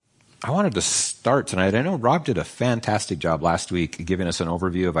I wanted to start tonight. I know Rob did a fantastic job last week giving us an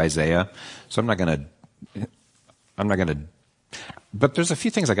overview of Isaiah, so I'm not going to, but there's a few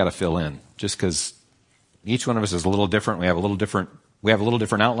things I got to fill in, just because each one of us is a little different. We have a little different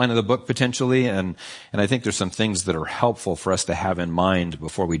outline of the book potentially, and I think there's some things that are helpful for us to have in mind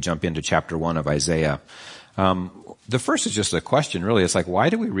before we jump into chapter 1 of Isaiah. The first is just a question, really. It's like,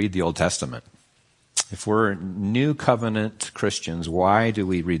 why do we read the Old Testament? If we're New Covenant Christians, why do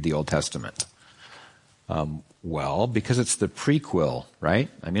we read the Old Testament? Well, because it's the prequel, right?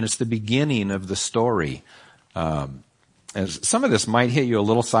 I mean, it's the beginning of the story. As some of this might hit you a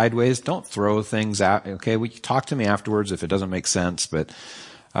little sideways. Don't throw things out. Okay, talk to me afterwards if it doesn't make sense. But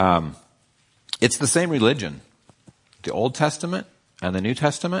it's the same religion. The Old Testament and the New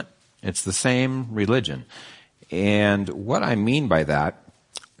Testament, it's the same religion. And what I mean by that,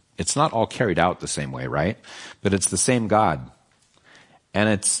 it's not all carried out the same way, right? But it's the same God. And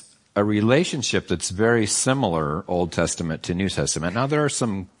it's a relationship that's very similar, Old Testament to New Testament. Now, there are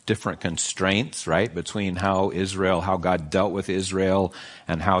some different constraints, right, between how God dealt with Israel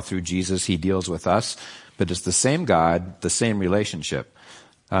and how through Jesus he deals with us. But it's the same God, the same relationship.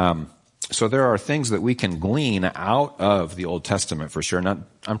 So there are things that we can glean out of the Old Testament for sure. Now,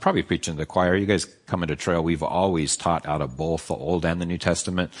 I'm probably preaching to the choir. You guys come into Trail, we've always taught out of both the Old and the New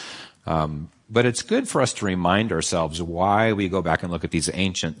Testament. But it's good for us to remind ourselves why we go back and look at these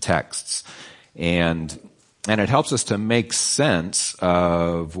ancient texts. And it helps us to make sense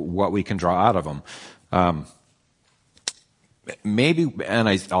of what we can draw out of them. Maybe, and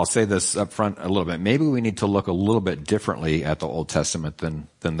I'll say this up front a little bit, maybe we need to look a little bit differently at the Old Testament than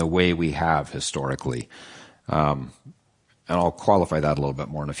the way we have historically. And I'll qualify that a little bit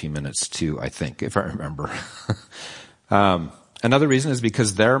more in a few minutes too, I think, if I remember. Another reason is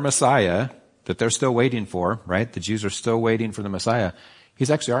because their Messiah that they're still waiting for, right? The Jews are still waiting for the Messiah.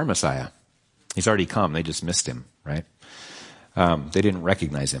 He's actually our Messiah. He's already come. They just missed him, right? They didn't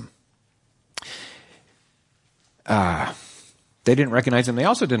recognize him. They didn't recognize him. They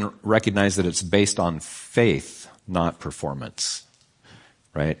also didn't recognize that it's based on faith, not performance,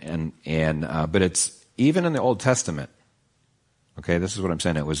 right? But it's even in the Old Testament. Okay, this is what I'm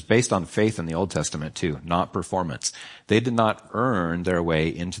saying. It was based on faith in the Old Testament too, not performance. They did not earn their way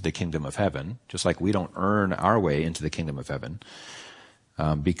into the kingdom of heaven, just like we don't earn our way into the kingdom of heaven.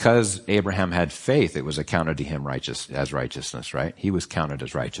 Because Abraham had faith, it was accounted to him as righteousness, right? He was counted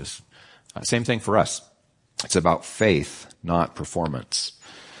as righteous. Same thing for us. It's about faith, not performance.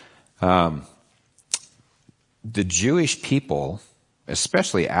 The Jewish people,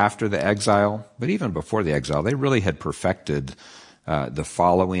 especially after the exile, but even before the exile, they really had perfected the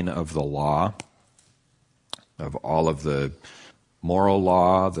following of the law, of all of the moral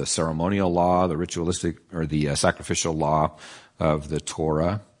law, the ceremonial law, the ritualistic or the sacrificial law of the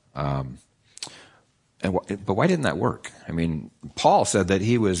Torah. But why didn't that work? I mean, Paul said that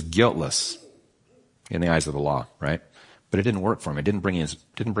he was guiltless in the eyes of the law, right? But it didn't work for him. It didn't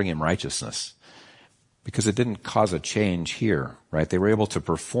bring him righteousness because it didn't cause a change here, right? They were able to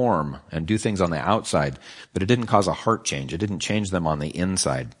perform and do things on the outside, but it didn't cause a heart change. It didn't change them on the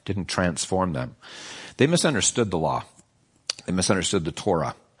inside. It didn't transform them. They misunderstood the law. They misunderstood the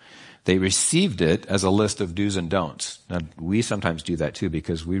Torah. They received it as a list of do's and don'ts. Now, we sometimes do that too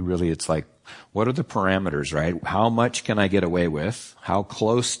because it's like, what are the parameters, right? How much can I get away with? How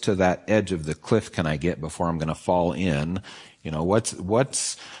close to that edge of the cliff can I get before I'm going to fall in? You know, what's it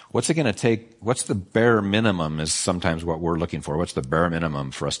going to take? What's the bare minimum is sometimes what we're looking for. What's the bare minimum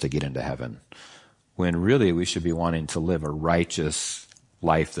for us to get into heaven? When really we should be wanting to live a righteous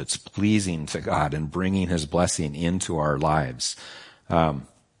life that's pleasing to God and bringing his blessing into our lives.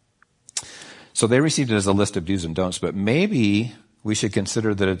 So they received it as a list of do's and don'ts, but maybe we should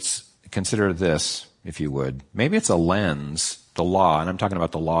consider this, if you would. Maybe it's a lens, the law, and I'm talking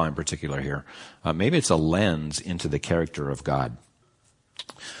about the law in particular here. Maybe it's a lens into the character of God,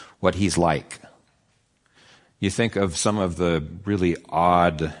 what he's like. You think of some of the really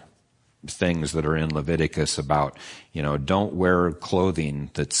odd things that are in Leviticus about, don't wear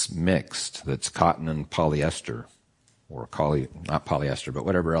clothing that's mixed, that's cotton and polyester. Or not polyester, but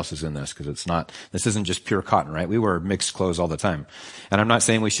whatever else is in this, because this isn't just pure cotton, right? We wear mixed clothes all the time. And I'm not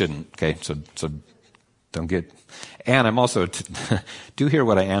saying we shouldn't, okay? So don't get, and I'm also, do hear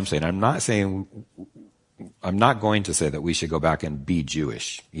what I am saying. I'm not going to say that we should go back and be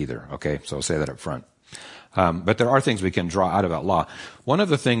Jewish either, okay? So I'll say that up front. But there are things we can draw out of that law. One of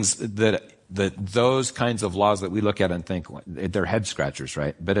the things that those kinds of laws that we look at and think, they're head scratchers,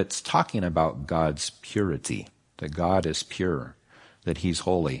 right? But it's talking about God's purity. That God is pure, that he's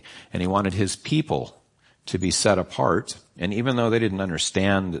holy. And he wanted his people to be set apart. And even though they didn't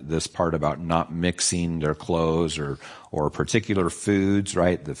understand this part about not mixing their clothes or particular foods,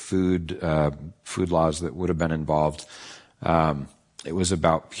 right? The food laws that would have been involved. It was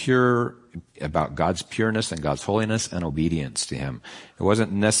about God's pureness and God's holiness and obedience to him. It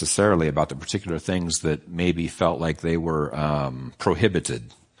wasn't necessarily about the particular things that maybe felt like they were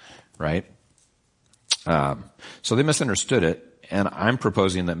prohibited, right? So they misunderstood it. And I'm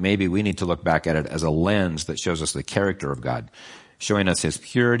proposing that maybe we need to look back at it as a lens that shows us the character of God, showing us his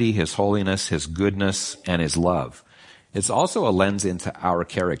purity, his holiness, his goodness, and his love. It's also a lens into our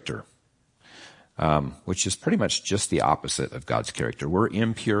character, which is pretty much just the opposite of God's character. We're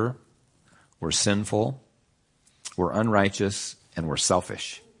impure, we're sinful, we're unrighteous, and we're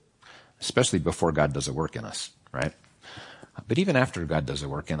selfish, especially before God does a work in us, right? But even after God does a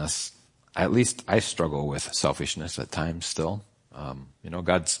work in us, at least I struggle with selfishness at times still.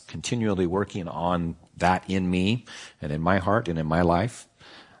 God's continually working on that in me and in my heart and in my life,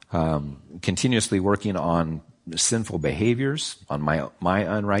 continuously working on sinful behaviors, on my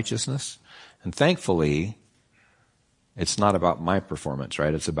unrighteousness. And thankfully, it's not about my performance,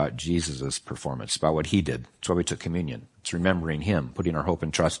 right? It's about Jesus' performance, about what he did. That's why we took communion. It's remembering him, putting our hope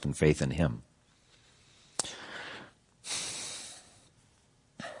and trust and faith in him.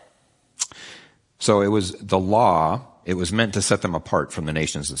 So it was the law. It was meant to set them apart from the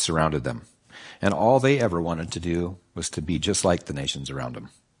nations that surrounded them. And all they ever wanted to do was to be just like the nations around them.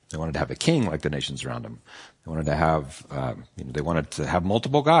 They wanted to have a king like the nations around them. They wanted to have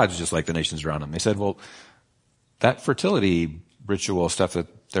multiple gods just like the nations around them. They said, well, that fertility ritual stuff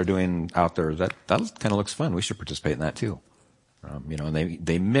that they're doing out there, that kind of looks fun. We should participate in that too. And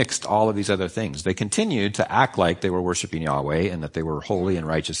they mixed all of these other things. They continued to act like they were worshiping Yahweh and that they were holy and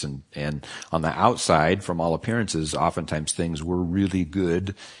righteous. And on the outside, from all appearances, oftentimes things were really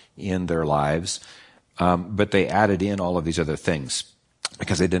good in their lives. But they added in all of these other things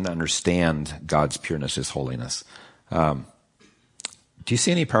because they didn't understand God's pureness, his holiness. Do you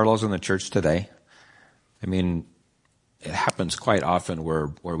see any parallels in the church today? I mean, it happens quite often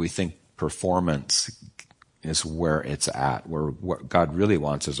where we think performance is where it's at, where what God really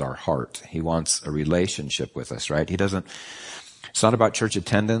wants is our heart. He wants a relationship with us, right? It's not about church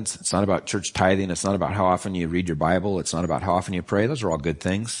attendance. It's not about church tithing. It's not about how often you read your Bible. It's not about how often you pray. Those are all good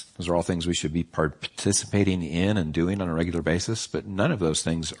things. Those are all things we should be participating in and doing on a regular basis, but none of those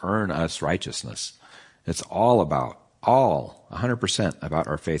things earn us righteousness. It's all 100% about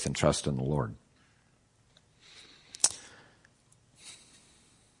our faith and trust in the Lord.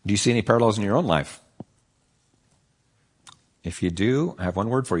 Do you see any parallels in your own life? If you do, I have one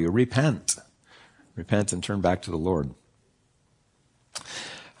word for you: repent. Repent and turn back to the Lord.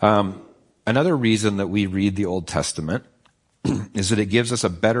 Another reason that we read the Old Testament is that it gives us a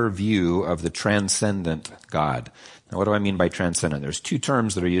better view of the transcendent God. Now, what do I mean by transcendent? There's two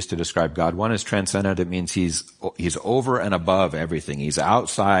terms that are used to describe God. One is transcendent. It means he's over and above everything. He's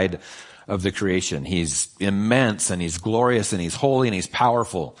outside of the creation. He's immense and he's glorious and he's holy and he's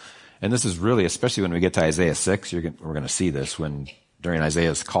powerful. And this is really, especially when we get to Isaiah 6, we're going to see this during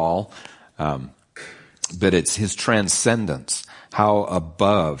Isaiah's call. But it's his transcendence, how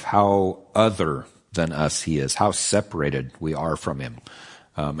above, how other than us he is, how separated we are from him.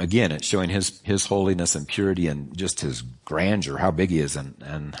 Again, it's showing his holiness and purity and just his grandeur, how big he is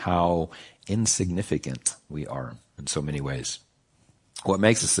and how insignificant we are in so many ways. What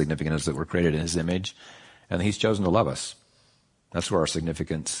makes us significant is that we're created in his image and that he's chosen to love us. That's where our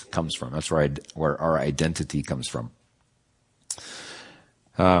significance comes from. That's where our identity comes from.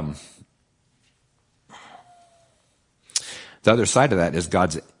 The other side of that is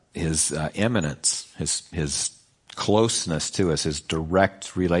his eminence, his closeness to us, his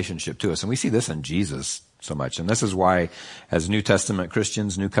direct relationship to us. And we see this in Jesus so much. And this is why, as New Testament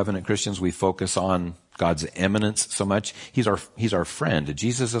Christians, New Covenant Christians, we focus on God's eminence so much. He's our friend.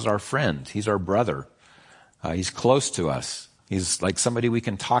 Jesus is our friend. He's our brother. He's close to us. He's like somebody we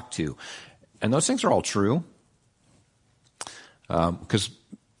can talk to. And those things are all true.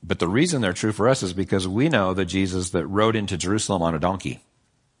 But the reason they're true for us is because we know the Jesus that rode into Jerusalem on a donkey,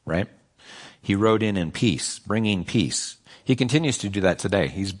 right? He rode in peace, bringing peace. He continues to do that today.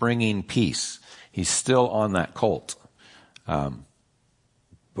 He's bringing peace. He's still on that colt. But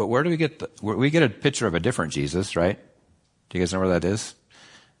where do we get we get a picture of a different Jesus, right? Do you guys know where that is?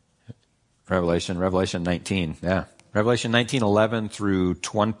 Revelation 19. Yeah. Revelation 19, 11 through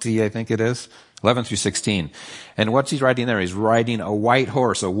 20, I think it is. 11 through 16. And what's he riding there? He's riding a white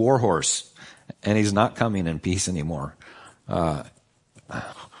horse, a war horse. And he's not coming in peace anymore. He's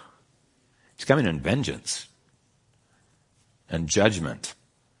coming in vengeance and judgment.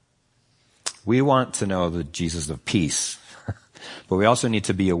 We want to know the Jesus of peace. But we also need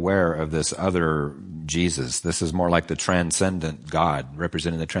to be aware of this other Jesus. This is more like the transcendent God,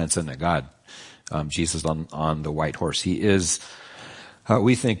 representing the transcendent God. Jesus on the white horse. He is,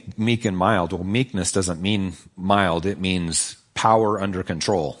 we think, meek and mild. Well, meekness doesn't mean mild. It means power under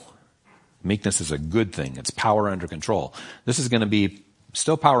control. Meekness is a good thing. It's power under control. This is going to be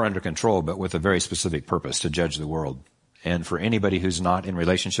still power under control, but with a very specific purpose, to judge the world. And for anybody who's not in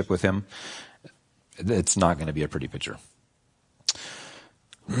relationship with him, it's not going to be a pretty picture.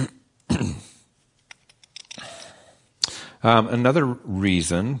 Another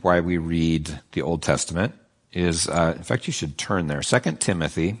reason why we read the Old Testament is, in fact, you should turn there. 2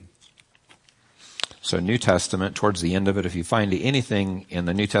 Timothy. So New Testament, towards the end of it, if you find anything in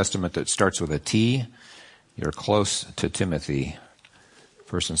the New Testament that starts with a T, you're close to Timothy.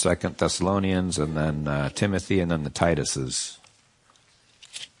 1 and 2 Thessalonians, and then Timothy, and then the Tituses.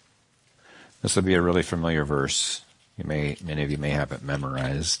 This will be a really familiar verse. Many of you may have it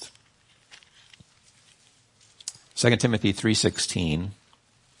memorized. 2 Timothy 3:16.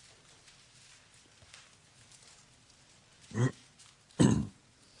 And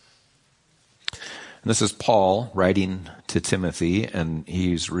this is Paul writing to Timothy, and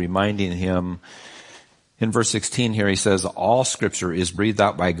he's reminding him in verse 16 here, he says, all scripture is breathed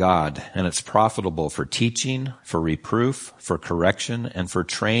out by God, and it's profitable for teaching, for reproof, for correction, and for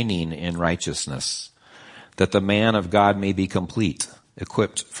training in righteousness, that the man of God may be complete,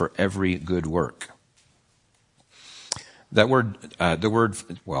 equipped for every good work. That word,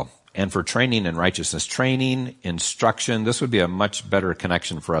 and for training in righteousness, training, instruction, this would be a much better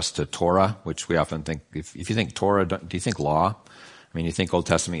connection for us to Torah, which we often think, if you think Torah, do you think law? I mean, you think Old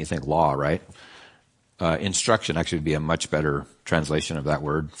Testament, you think law, right? Instruction actually would be a much better translation of that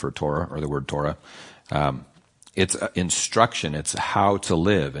word for Torah, or the word Torah. It's instruction. It's how to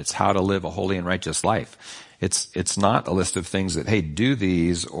live. It's how to live a holy and righteous life. It's not a list of things that, hey, do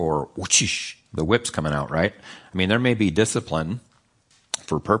these, or whoosh, the whip's coming out, right? I mean, there may be discipline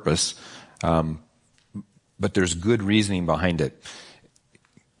for purpose, but there's good reasoning behind it.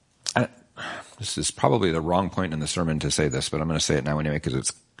 This is probably the wrong point in the sermon to say this, but I'm going to say it now anyway because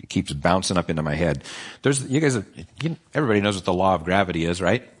it keeps bouncing up into my head. Everybody knows what the law of gravity is,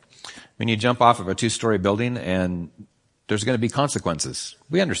 right? When you jump off of a 2-story building, and there's going to be consequences.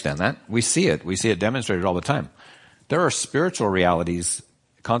 We understand that. We see it. We see it demonstrated all the time. There are spiritual realities,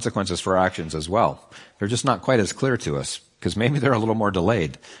 consequences for our actions as well. They're just not quite as clear to us because maybe they're a little more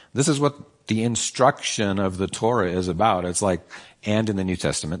delayed. This is what the instruction of the Torah is about. It's like, and in the New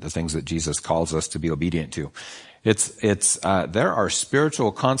Testament, the things that Jesus calls us to be obedient to. There are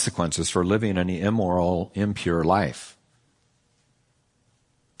spiritual consequences for living an immoral, impure life.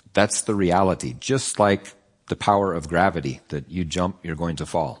 That's the reality. Just like the power of gravity, that you jump, you're going to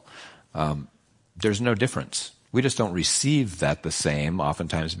fall. There's no difference. We just don't receive that the same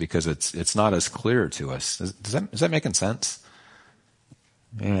oftentimes because it's not as clear to us. Is that making sense?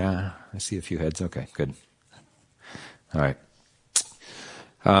 Yeah, I see a few heads. Okay, good. All right.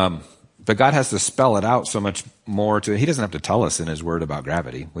 But God has to spell it out so much more to it. He doesn't have to tell us in his word about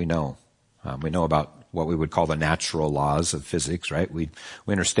gravity. We know. We know about what we would call the natural laws of physics, right? We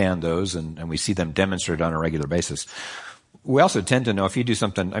understand those and we see them demonstrated on a regular basis. We also tend to know if you do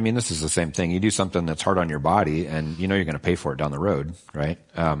something, I mean, this is the same thing. You do something that's hard on your body and you know you're going to pay for it down the road, right?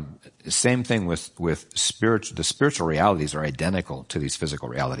 Same thing with the spiritual realities are identical to these physical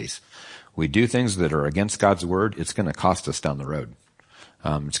realities. We do things that are against God's word, it's going to cost us down the road.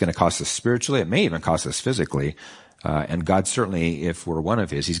 It's going to cost us spiritually. It may even cost us physically. And God certainly, if we're one of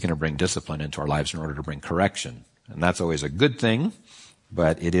his, he's going to bring discipline into our lives in order to bring correction. And that's always a good thing,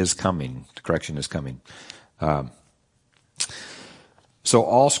 but it is coming. The correction is coming. So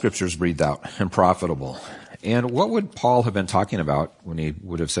all scripture is breathed out and profitable. And what would Paul have been talking about when he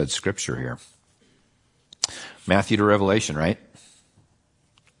would have said scripture here? Matthew to Revelation, right?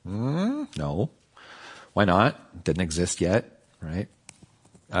 No. Why not? Didn't exist yet, right?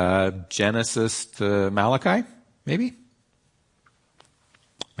 Genesis to Malachi, maybe?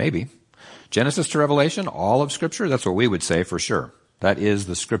 Maybe. Genesis to Revelation, all of scripture, that's what we would say for sure. That is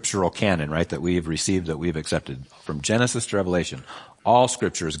the scriptural canon, right, that we've received, that we've accepted. From Genesis to Revelation, all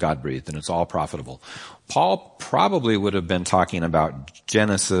scripture is God-breathed and it's all profitable. Paul probably would have been talking about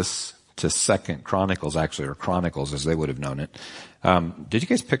Genesis to 2 Chronicles, actually, or Chronicles as they would have known it. Did you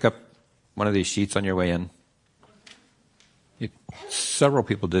guys pick up one of these sheets on your way in? Several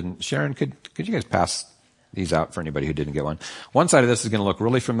people didn't. Sharon, could you guys pass these out for anybody who didn't get one? One side of this is going to look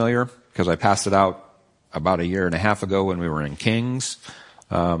really familiar because I passed it out about 1.5 years ago when we were in Kings.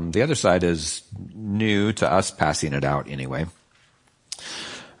 The other side is new to us passing it out anyway.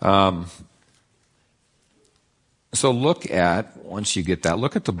 So once you get that,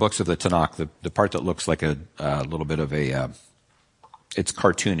 look at the books of the Tanakh, the part that looks like a little bit of it's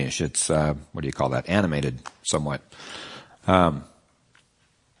cartoonish. It's, what do you call that? Animated somewhat.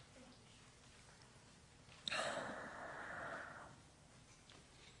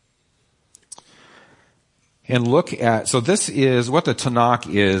 And look at, so this is, what the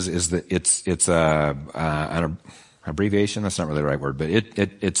Tanakh is that it's an abbreviation. That's not really the right word, but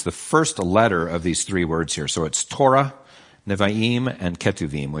it's the first letter of these three words here. So it's Torah, Nevi'im, and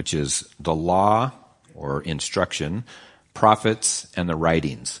Ketuvim, which is the law or instruction, prophets, and the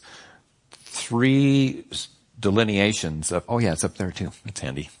writings. Three delineations of, oh yeah, it's up there too. That's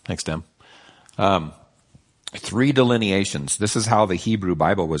handy. Thanks, Tim. Three delineations. This is how the Hebrew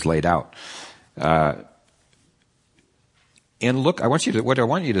Bible was laid out. And look, what I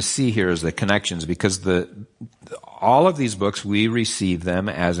want you to see here is the connections, because all of these books, we receive them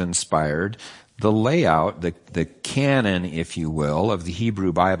as inspired. The layout, the canon, if you will, of the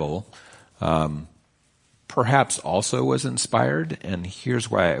Hebrew Bible, perhaps also was inspired. And here's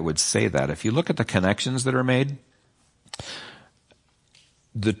why I would say that. If you look at the connections that are made,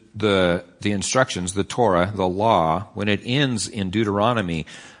 the instructions, the Torah, the law, when it ends in Deuteronomy,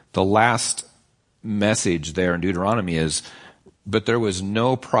 the last message there in Deuteronomy is, but there was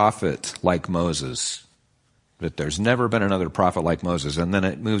no prophet like Moses. That there's never been another prophet like Moses. And then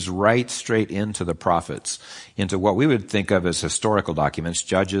it moves right straight into the prophets, into what we would think of as historical documents,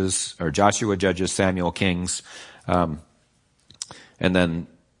 Judges, or Joshua, Judges, Samuel, Kings, and then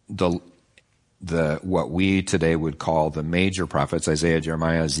what we today would call the major prophets, Isaiah,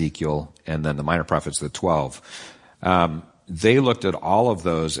 Jeremiah, Ezekiel, and then the minor prophets, the 12. They looked at all of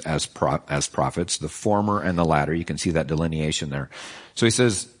those as prophets, the former and the latter. You can see that delineation there. So he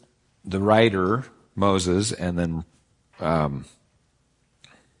says the writer, Moses, and then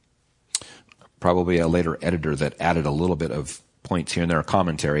probably a later editor that added a little bit of points here and there, a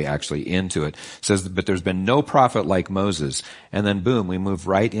commentary actually into it, says, but there's been no prophet like Moses. And then boom, we move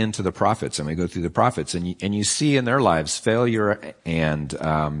right into the prophets, and we go through the prophets, and you see in their lives failure, and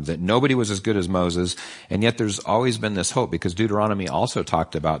that nobody was as good as Moses. And yet there's always been this hope, because Deuteronomy also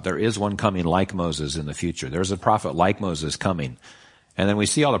talked about there is one coming like Moses in the future. There's a prophet like Moses coming. And then we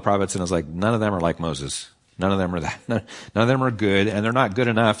see all the prophets, and it's like, none of them are like Moses. None of them are that. None of them are good, and they're not good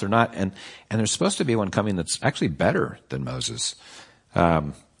enough. They're not, and there's supposed to be one coming that's actually better than Moses.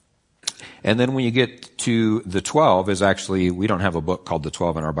 And then when you get to the 12 is actually, we don't have a book called the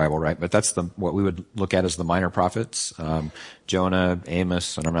 12 in our Bible, right? But that's what we would look at as the minor prophets. Jonah,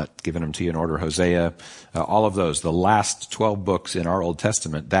 Amos, and I'm not giving them to you in order, Hosea, all of those. The last 12 books in our Old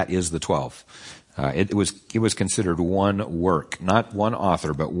Testament, that is the 12. It was considered one work, not one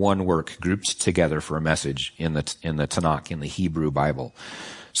author, but one work grouped together for a message in the Tanakh, in the Hebrew Bible.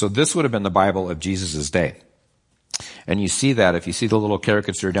 So this would have been the Bible of Jesus' day. And you see that if you see the little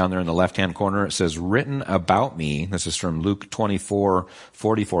caricature down there in the left-hand corner, it says, written about me. This is from Luke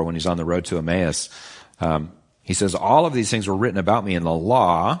 24:44 when he's on the road to Emmaus. He says, all of these things were written about me in the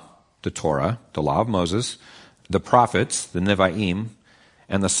law, the Torah, the law of Moses, the prophets, the Nevi'im,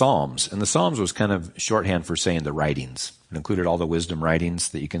 and the Psalms. And the Psalms was kind of shorthand for saying the writings. It included all the wisdom writings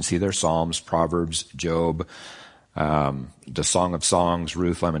that you can see there, Psalms, Proverbs, Job, the Song of Songs,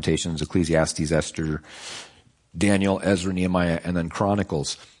 Ruth, Lamentations, Ecclesiastes, Esther, Daniel, Ezra, Nehemiah, and then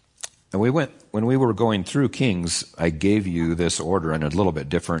Chronicles. And when we were going through Kings, I gave you this order in a little bit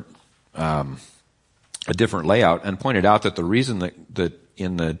different, a different layout, and pointed out that the reason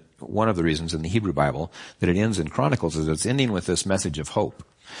that one of the reasons in the Hebrew Bible that it ends in Chronicles is it's ending with this message of hope.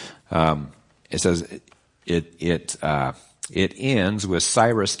 It says it ends with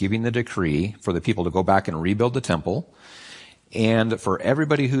Cyrus giving the decree for the people to go back and rebuild the temple, and for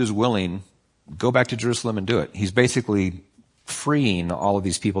everybody who's willing, go back to Jerusalem and do it. He's basically freeing all of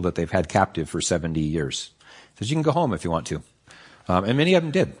these people that they've had captive for 70 years. He says you can go home if you want to, and many of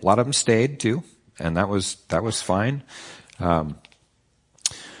them did. A lot of them stayed too, and that was fine.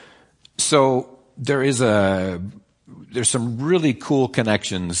 So there's some really cool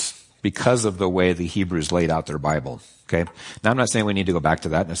connections because of the way the Hebrews laid out their Bible. Okay. Now I'm not saying we need to go back to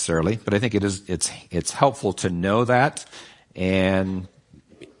that necessarily, but I think it's helpful to know that, and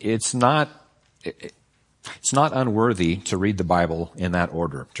it's not unworthy to read the Bible in that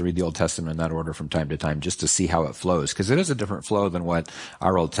order, to read the Old Testament in that order from time to time, just to see how it flows, because it is a different flow than what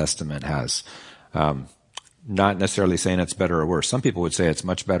our Old Testament has. Not necessarily saying it's better or worse. Some people would say it's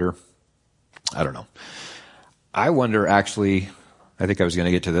much better. I don't know. I wonder, actually, I think I was going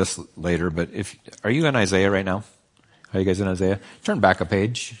to get to this later, but are you in Isaiah right now? Are you guys in Isaiah? Turn back a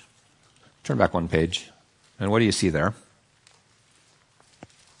page. Turn back one page. And what do you see there?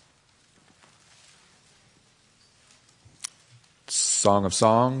 Song of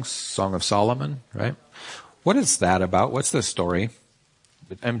Songs, Song of Solomon, right? What is that about? What's the story?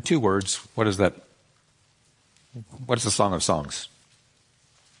 2 words. What is that? What is the Song of Songs?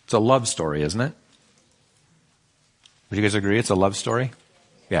 It's a love story, isn't it? Would you guys agree it's a love story?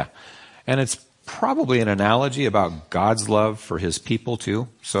 Yeah. And it's probably an analogy about God's love for his people too.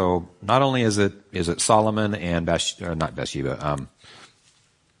 So not only is it Solomon and not Bathsheba,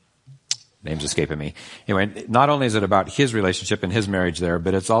 name's escaping me. Anyway, not only is it about his relationship and his marriage there,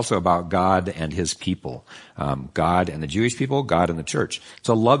 but it's also about God and his people. God and the Jewish people, God and the church. It's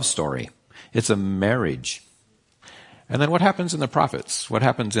a love story. It's a marriage. And then what happens in the prophets? What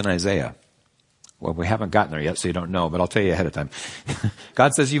happens in Isaiah? Well, we haven't gotten there yet, so you don't know, but I'll tell you ahead of time.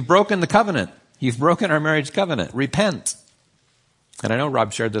 God says, you've broken the covenant. You've broken our marriage covenant. Repent. And I know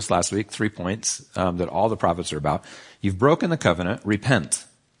Rob shared this last week, 3 points that all the prophets are about. You've broken the covenant. Repent.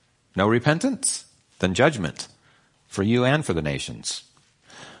 No repentance? Then judgment for you and for the nations.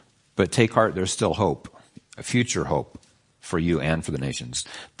 But take heart, there's still hope, a future hope for you and for the nations.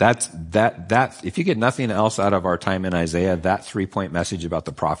 That, if you get nothing else out of our time in Isaiah, that 3-point message about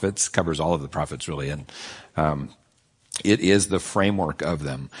the prophets covers all of the prophets really. And, it is the framework of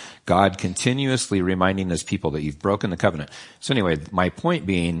them. God continuously reminding his people that you've broken the covenant. So anyway, my point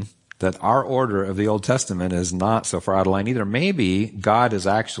being that our order of the Old Testament is not so far out of line either. Maybe God is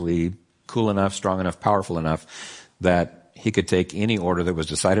actually cool enough, strong enough, powerful enough that he could take any order that was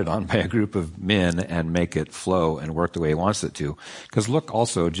decided on by a group of men and make it flow and work the way he wants it to. Because look,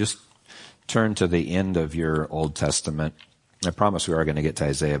 also, just turn to the end of your Old Testament. I promise we are going to get to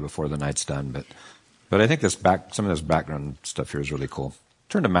Isaiah before the night's done, but I think some of this background stuff here is really cool.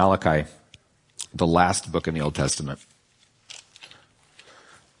 Turn to Malachi, the last book in the Old Testament.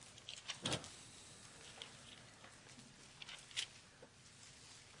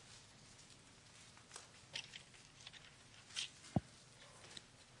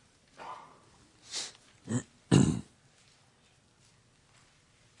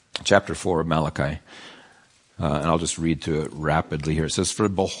 Chapter 4 of Malachi. And I'll just read through it rapidly here. It says, for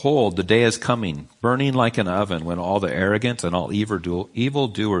behold, the day is coming, burning like an oven, when all the arrogant and all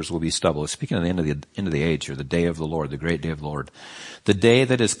evildoers will be stubble. It's speaking of the end of the age here, the day of the Lord, the great day of the Lord. The day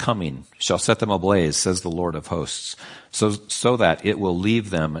that is coming shall set them ablaze, says the Lord of hosts, so that it will leave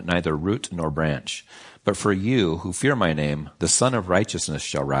them neither root nor branch. But for you who fear my name, the Son of Righteousness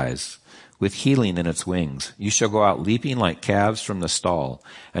shall rise, with healing in its wings. You shall go out leaping like calves from the stall,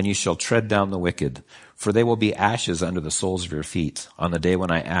 and you shall tread down the wicked. For they will be ashes under the soles of your feet on the day when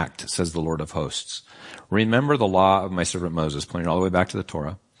I act, says the Lord of hosts. Remember the law of my servant Moses, pointing all the way back to the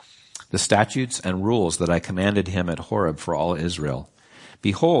Torah, the statutes and rules that I commanded him at Horeb for all Israel.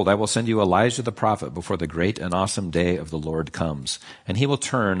 Behold, I will send you Elijah the prophet before the great and awesome day of the Lord comes. And he will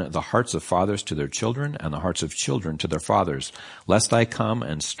turn the hearts of fathers to their children and the hearts of children to their fathers, lest I come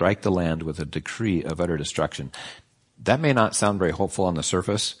and strike the land with a decree of utter destruction. That may not sound very hopeful on the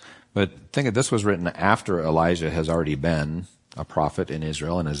surface, but think that this was written after Elijah has already been a prophet in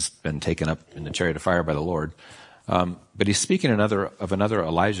Israel and has been taken up in the chariot of fire by the Lord. But he's speaking of another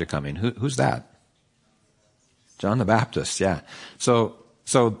Elijah coming. Who's that? John the Baptist, yeah. So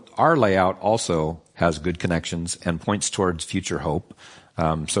our layout also has good connections and points towards future hope.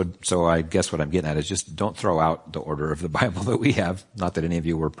 So I guess what I'm getting at is just don't throw out the order of the Bible that we have. Not that any of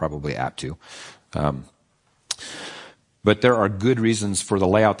you were probably apt to. But there are good reasons for the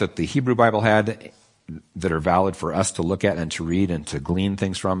layout that the Hebrew Bible had that are valid for us to look at and to read and to glean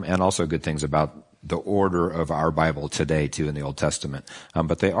things from, and also good things about the order of our Bible today, too, in the Old Testament.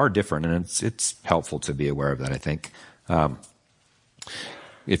 But they are different, and it's helpful to be aware of that, I think.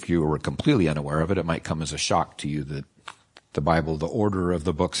 If you were completely unaware of it, it might come as a shock to you that the Bible, the order of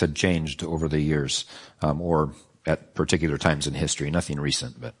the books had changed over the years, or at particular times in history. Nothing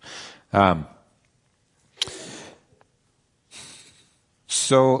recent, but...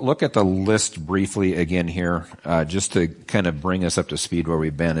 So look at the list briefly again here, just to kind of bring us up to speed where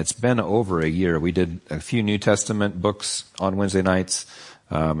we've been. It's been over a year. We did a few New Testament books on Wednesday nights,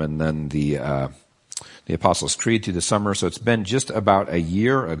 and then the Apostles' Creed through the summer. So it's been just about a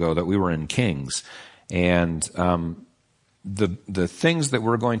year ago that we were in Kings. And the things that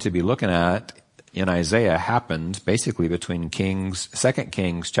we're going to be looking at in Isaiah happened basically between 2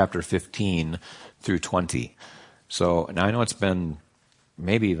 Kings chapter 15 through 20. So now I know it's been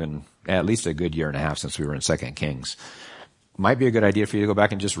maybe even at least a good year and a half since we were in 2 Kings. Might be a good idea for you to go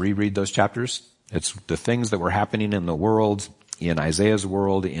back and just reread those chapters. It's the things that were happening in the world, in Isaiah's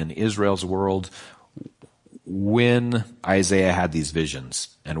world, in Israel's world, when Isaiah had these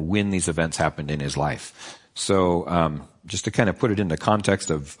visions and when these events happened in his life. So just to kind of put it into context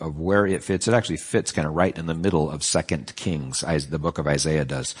of where it fits, it actually fits kind of right in the middle of 2 Kings, the book of Isaiah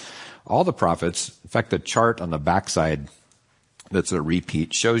does. All the prophets, in fact, the chart on the backside that's a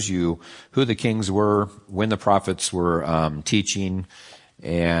repeat shows you who the kings were, when the prophets were teaching,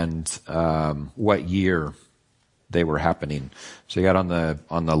 and what year they were happening. So you got on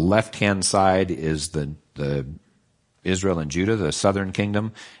the left-hand side is the Israel and Judah, the southern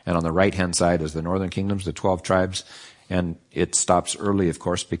kingdom, and on the right-hand side is the northern kingdoms, the 12 tribes. And it stops early, of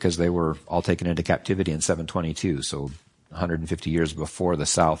course, because they were all taken into captivity in 722, so 150 years before the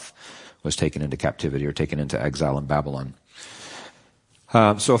south was taken into captivity or taken into exile in Babylon.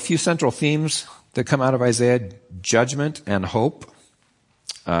 So a few central themes that come out of Isaiah: judgment and hope,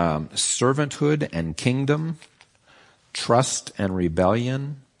 servanthood and kingdom, trust and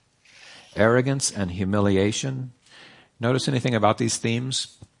rebellion, arrogance and humiliation. Notice anything about these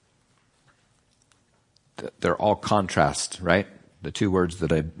themes? They're all contrast, right? The two words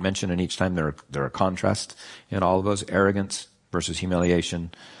that I mentioned in each time, they're a contrast in all of those: arrogance versus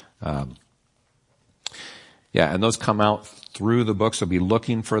humiliation. And those come out through the book, so be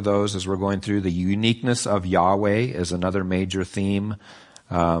looking for those as we're going through. The uniqueness of Yahweh is another major theme.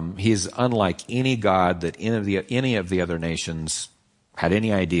 He's unlike any god that any of the other nations had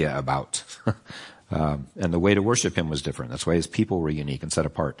any idea about. And the way to worship him was different. That's why his people were unique and set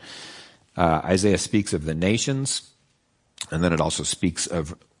apart. Isaiah speaks of the nations, and then it also speaks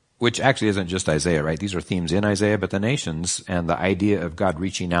of, which actually isn't just Isaiah, right? These are themes in Isaiah, but the nations and the idea of God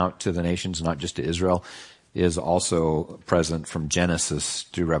reaching out to the nations, not just to Israel, is also present from Genesis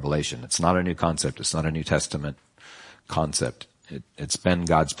through Revelation. It's not a new concept. It's not a New Testament concept. It's been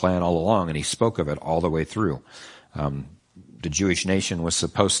God's plan all along, and he spoke of it all the way through. The Jewish nation was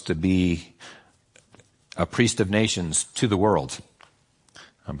supposed to be a priest of nations to the world,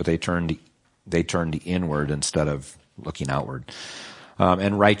 but they turned inward instead of looking outward.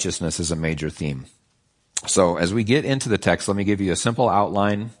 And righteousness is a major theme. So as we get into the text, let me give you a simple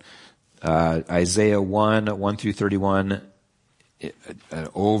outline. Isaiah 1 through 31, an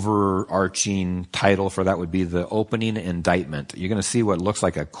overarching title for that would be the opening indictment. You're going to see what looks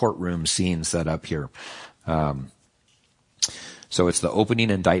like a courtroom scene set up here. So it's the opening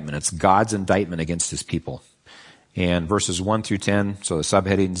indictment. It's God's indictment against his people. And verses 1 through 10, so the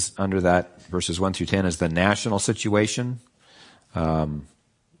subheadings under that, verses 1 through 10 is the national situation. 11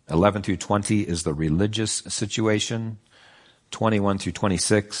 through 20 is the religious situation. 21 through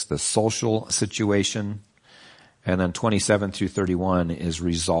 26, the social situation. And then 27 through 31 is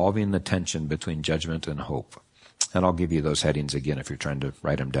resolving the tension between judgment and hope. And I'll give you those headings again if you're trying to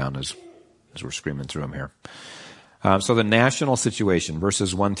write them down as we're screaming through them here. So the national situation,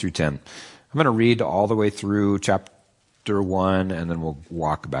 verses 1 through 10. I'm going to read all the way through chapter 1, and then we'll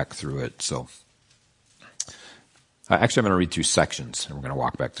walk back through it. So actually, I'm going to read through sections, and we're going to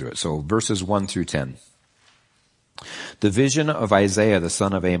walk back through it. So verses 1 through 10. The vision of Isaiah the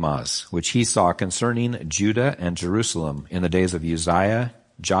son of Amoz, which he saw concerning Judah and Jerusalem in the days of Uzziah,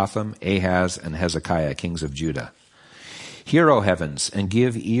 Jotham, Ahaz, and Hezekiah, kings of Judah. Hear, O heavens, and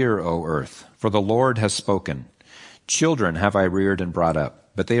give ear, O earth, for the Lord has spoken. Children have I reared and brought up,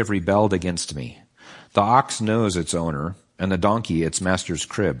 but they have rebelled against me. The ox knows its owner, and the donkey its master's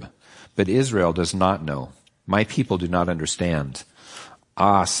crib, but Israel does not know. My people do not understand.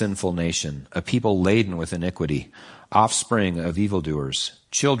 Ah, sinful nation, a people laden with iniquity, offspring of evildoers,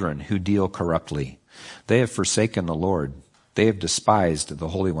 children who deal corruptly. They have forsaken the Lord. They have despised the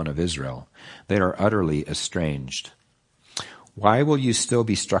Holy One of Israel. They are utterly estranged. Why will you still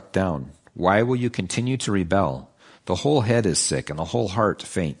be struck down? Why will you continue to rebel? The whole head is sick and the whole heart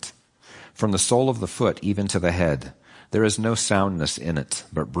faint. From the sole of the foot even to the head, there is no soundness in it,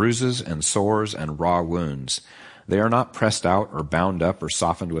 but bruises and sores and raw wounds. They are not pressed out or bound up or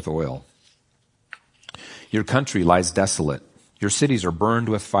softened with oil. Your country lies desolate. Your cities are burned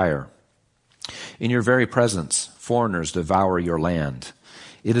with fire. In your very presence, foreigners devour your land.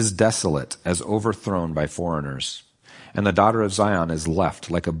 It is desolate, as overthrown by foreigners. And the daughter of Zion is left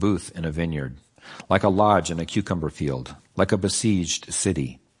like a booth in a vineyard, like a lodge in a cucumber field, like a besieged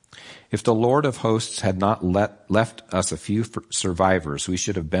city. If the Lord of hosts had not left us a few survivors, we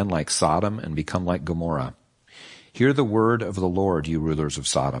should have been like Sodom and become like Gomorrah. Hear the word of the Lord, you rulers of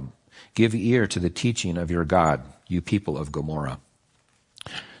Sodom. Give ear to the teaching of your God, you people of Gomorrah.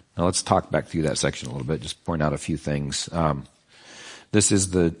 Now let's talk back through that section a little bit, just point out a few things. This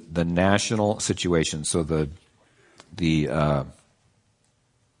is the national situation. So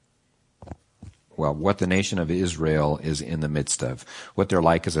what the nation of Israel is in the midst of, what they're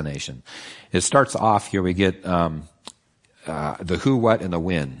like as a nation. It starts off here, we get the who, what, and the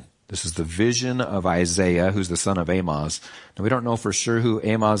when. This is the vision of Isaiah, who's the son of Amoz. Now, we don't know for sure who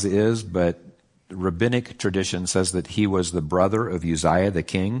Amoz is, but rabbinic tradition says that he was the brother of Uzziah the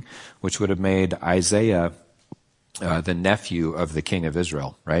king, which would have made Isaiah the nephew of the king of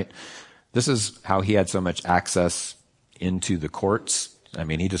Israel, right? This is how he had so much access into the courts. I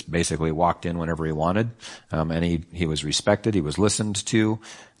mean, he just basically walked in whenever he wanted, and he was respected, he was listened to.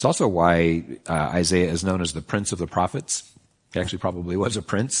 It's also why Isaiah is known as the prince of the prophets. He actually probably was a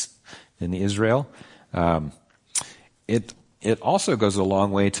prince in Israel. It also goes a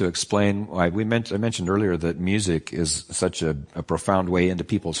long way to explain why I mentioned earlier that music is such a profound way into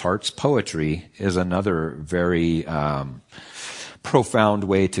people's hearts. Poetry is another very profound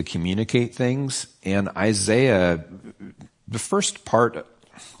way to communicate things. And Isaiah, the first part,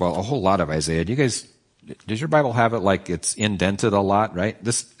 well, a whole lot of Isaiah. Does your Bible have it like it's indented a lot, right?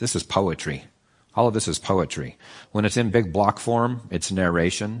 This is poetry. All of this is poetry. When it's in big block form, it's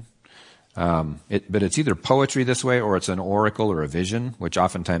narration. But it's either poetry this way or it's an oracle or a vision, which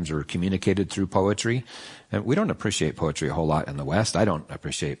oftentimes are communicated through poetry. And we don't appreciate poetry a whole lot in the West. I don't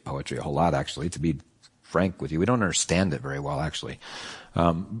appreciate poetry a whole lot, actually, to be frank with you. We don't understand it very well, actually.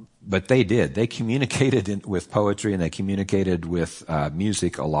 But they did. They communicated with poetry and they communicated with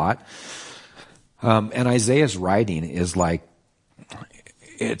music a lot. And Isaiah's writing is like,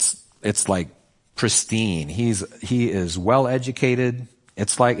 it's like pristine. He is well educated.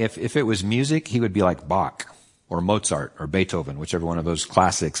 It's like if it was music, he would be like Bach or Mozart or Beethoven, whichever one of those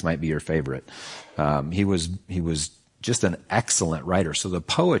classics might be your favorite. He was just an excellent writer. So the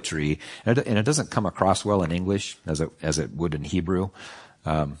poetry, and it doesn't come across well in English as it would in Hebrew,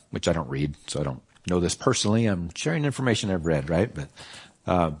 which I don't read, so I don't know this personally. I'm sharing information I've read, right? But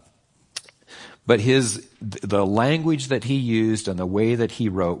the language that he used and the way that he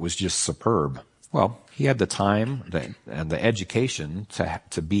wrote was just superb. Well, he had the time and the education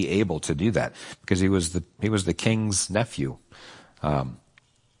to be able to do that because he was the king's nephew.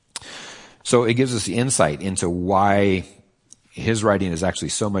 So it gives us the insight into why his writing is actually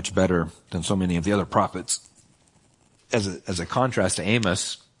so much better than so many of the other prophets. As a contrast to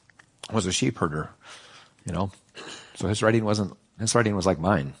Amos, was a sheep herder, So his writing was like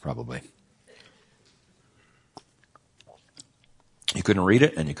mine, probably. You couldn't read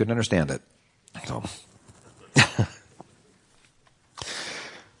it and you couldn't understand it. So,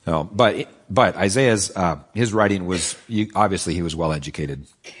 no, but Isaiah's his writing was obviously he was well educated.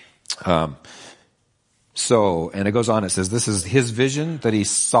 And it goes on. It says this is his vision that he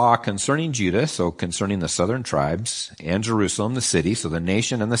saw concerning Judah, so concerning the southern tribes, and Jerusalem, the city, so the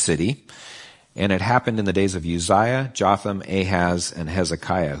nation and the city. And it happened in the days of Uzziah, Jotham, Ahaz, and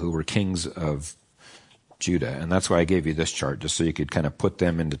Hezekiah, who were kings of Judah. And that's why I gave you this chart, just so you could kind of put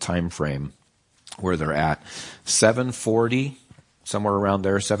them into time frame where they're at. 740, somewhere around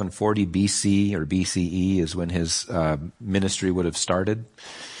there, 740 BC or BCE is when his ministry would have started.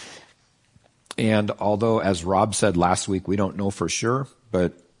 And although, as Rob said last week, we don't know for sure,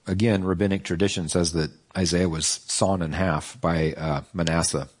 but again, rabbinic tradition says that Isaiah was sawn in half by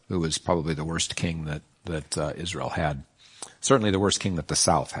Manasseh, who was probably the worst king that Israel had. Certainly the worst king that the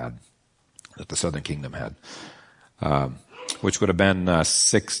south had, that the southern kingdom had. Which would have been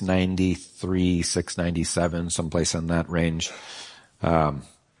 693, 697, someplace in that range.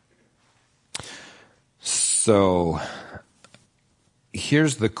 So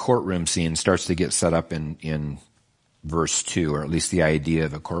here's the courtroom scene starts to get set up in verse 2, or at least the idea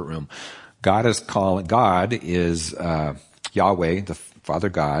of a courtroom. God is Yahweh, the Father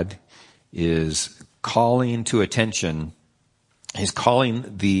God, is calling to attention. He's calling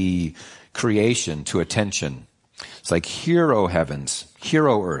the creation to attention. It's like, hear, O heavens, hear,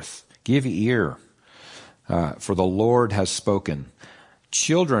 O earth, give ear, for the Lord has spoken.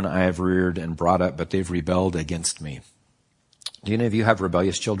 Children I have reared and brought up, but they've rebelled against me. Do any of you have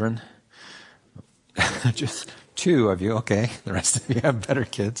rebellious children? Just 2 of you, okay. The rest of you have better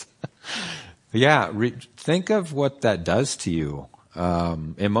kids. Yeah, think of what that does to you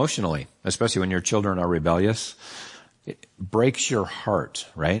emotionally, especially when your children are rebellious. It breaks your heart,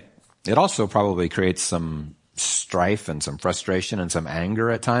 right? It also probably creates some strife and some frustration and some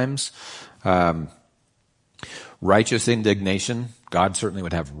anger at times. Righteous indignation. God certainly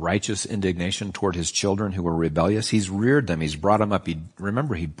would have righteous indignation toward his children who were rebellious. He's reared them. He's brought them up. He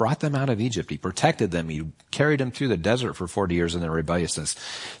brought them out of Egypt. He protected them. He carried them through the desert for 40 years in their rebelliousness.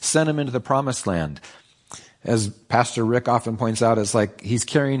 Sent them into the promised land. As Pastor Rick often points out, it's like he's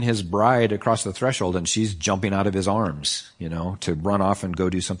carrying his bride across the threshold and she's jumping out of his arms, to run off and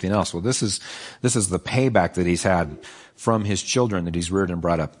go do something else. Well, this is the payback that he's had from his children that he's reared and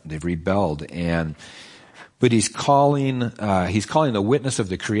brought up. They've rebelled. And But he's calling the witness of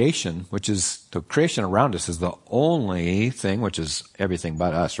the creation, which is the creation around us is the only thing, which is everything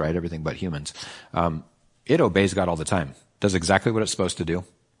but us, right? Everything but humans. It obeys God all the time. Does exactly what it's supposed to do.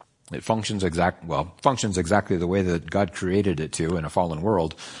 It functions exactly the way that God created it to in a fallen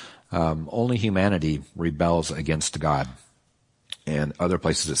world. Only humanity rebels against God. And other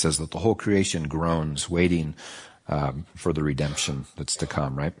places it says that the whole creation groans, waiting for the redemption that's to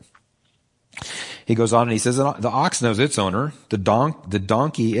come, right? He goes on and he says, the ox knows its owner, the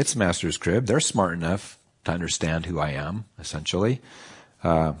donkey its master's crib. They're smart enough to understand who I am, essentially.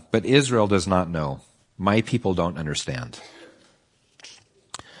 But Israel does not know. My people don't understand.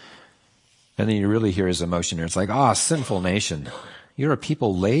 And then you really hear his emotion here. It's like, sinful nation. You're a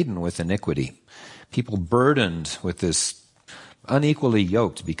people laden with iniquity. People burdened with this, unequally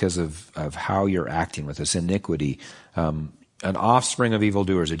yoked because of how you're acting with this iniquity. An offspring of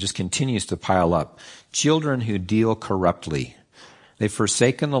evildoers. It just continues to pile up. Children who deal corruptly. They've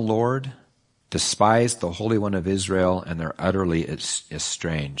forsaken the Lord, despised the Holy One of Israel, and they're utterly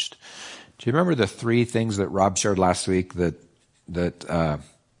estranged. Do you remember the three things that Rob shared last week that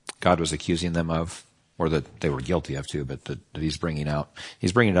God was accusing them of, or that they were guilty of too, but that he's bringing out?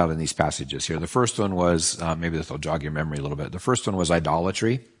 He's bringing it out in these passages here. The first one was, maybe this will jog your memory a little bit. The first one was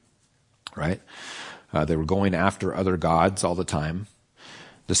idolatry, right? They were going after other gods all the time.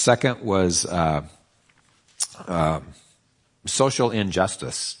 The second was social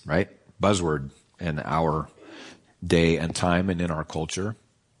injustice, right? Buzzword in our day and time and in our culture.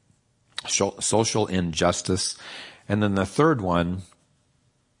 Social injustice. And then the third one,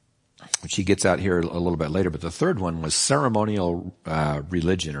 which he gets out here a little bit later, but the third one was ceremonial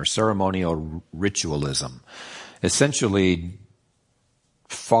religion or ceremonial ritualism. Essentially,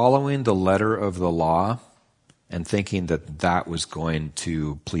 following the letter of the law and thinking that was going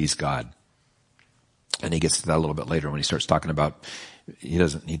to please God. And he gets to that a little bit later when he starts talking about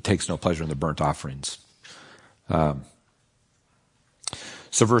he takes no pleasure in the burnt offerings. So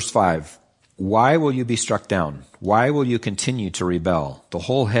verse 5, why will you be struck down? Why will you continue to rebel? The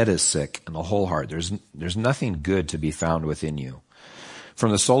whole head is sick and the whole heart. There's nothing good to be found within you.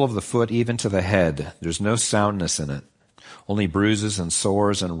 From the sole of the foot even to the head, there's no soundness in it. Only bruises and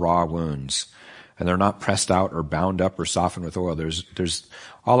sores and raw wounds. And they're not pressed out or bound up or softened with oil. There's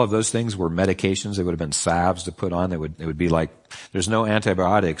all of those things were medications. They would have been salves to put on. It would be like, there's no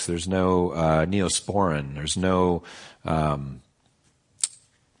antibiotics. There's no Neosporin. There's no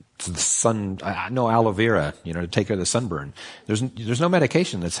no aloe vera, to take care of the sunburn. There's no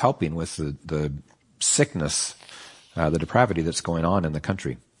medication that's helping with the sickness, the depravity that's going on in the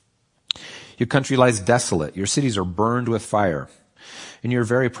country. Your country lies desolate. Your cities are burned with fire. In your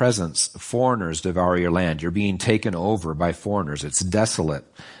very presence, foreigners devour your land. You're being taken over by foreigners. It's desolate,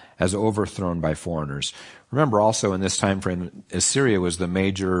 as overthrown by foreigners. Remember also in this time frame, Assyria was the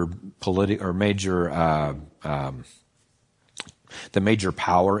major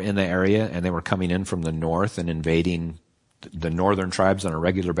power in the area, and they were coming in from the north and invading the northern tribes on a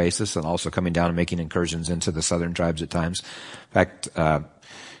regular basis, and also coming down and making incursions into the southern tribes at times. In fact,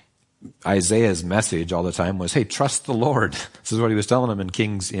 Isaiah's message all the time was, hey, trust the Lord. This is what he was telling them in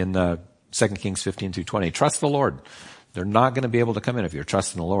 2 Kings 15 through 20. Trust the Lord. They're not going to be able to come in if you're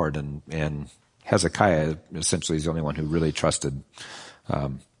trusting the Lord. And Hezekiah essentially is the only one who really trusted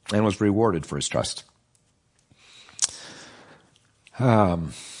and was rewarded for his trust. So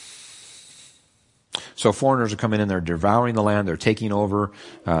foreigners are coming in, they're devouring the land, they're taking over,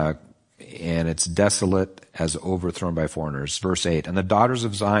 and it's desolate as overthrown by foreigners. Verse 8, and the daughter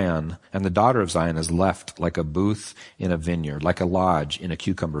of Zion is left like a booth in a vineyard, like a lodge in a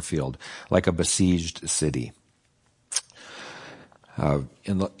cucumber field, like a besieged city.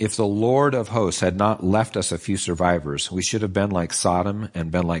 If the Lord of hosts had not left us a few survivors, we should have been like Sodom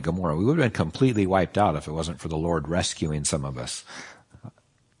and been like Gomorrah. We would have been completely wiped out if it wasn't for the Lord rescuing some of us.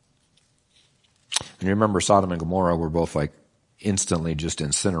 And you remember Sodom and Gomorrah were both like instantly just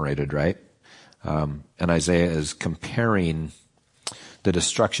incinerated, right? And Isaiah is comparing the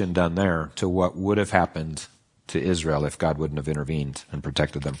destruction done there to what would have happened to Israel if God wouldn't have intervened and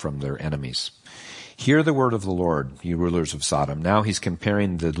protected them from their enemies. Hear the word of the Lord, you rulers of Sodom. Now he's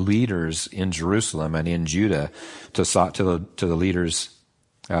comparing the leaders in Jerusalem and in Judah to the leaders,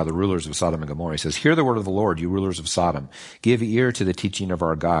 the rulers of Sodom and Gomorrah. He says, hear the word of the Lord, you rulers of Sodom. Give ear to the teaching of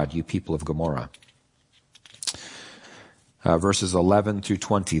our God, you people of Gomorrah. Verses 11 through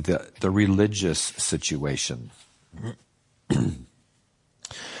 20, the religious situation.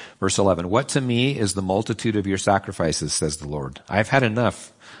 Verse 11, what to me is the multitude of your sacrifices, says the Lord. I have had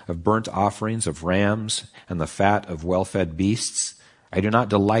enough of burnt offerings of rams and the fat of well-fed beasts. I do not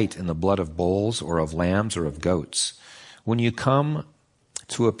delight in the blood of bulls or of lambs or of goats. When you come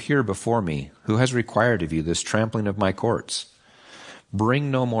to appear before me, who has required of you this trampling of my courts?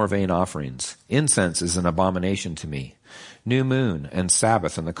 Bring no more vain offerings. Incense is an abomination to me. New moon and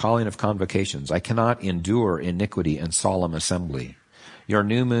Sabbath and the calling of convocations. I cannot endure iniquity and solemn assembly. Your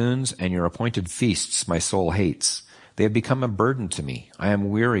new moons and your appointed feasts my soul hates. They have become a burden to me. I am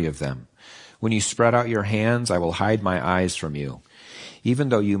weary of them. When you spread out your hands, I will hide my eyes from you. Even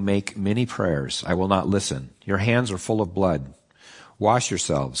though you make many prayers, I will not listen. Your hands are full of blood. Wash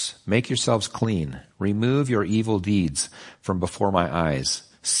yourselves. Make yourselves clean. Remove your evil deeds from before my eyes.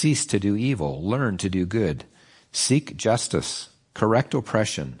 Cease to do evil. Learn to do good. Seek justice. Correct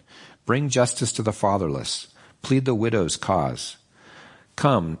oppression. Bring justice to the fatherless. Plead the widow's cause.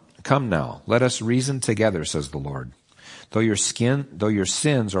 Come now. Let us reason together, says the Lord. Though your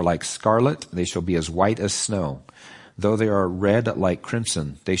sins are like scarlet, they shall be as white as snow. Though they are red like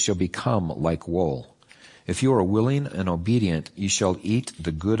crimson, they shall become like wool. If you are willing and obedient, you shall eat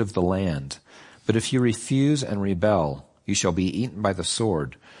the good of the land. But if you refuse and rebel, you shall be eaten by the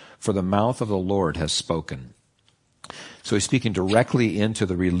sword, for the mouth of the Lord has spoken. So he's speaking directly into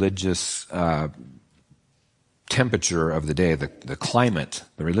the religious temperature of the day, the climate,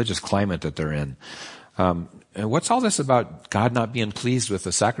 the religious climate that they're in. And what's all this about God not being pleased with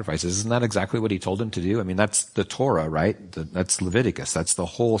the sacrifices? Isn't that exactly what he told him to do? I mean, that's the Torah, right? That's Leviticus. That's the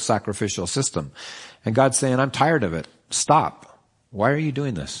whole sacrificial system. And God's saying, I'm tired of it. Stop. Why are you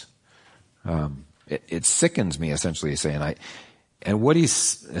doing this? It sickens me, essentially, he's saying. And what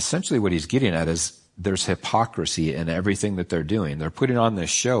he's getting at is there's hypocrisy in everything that they're doing. They're putting on this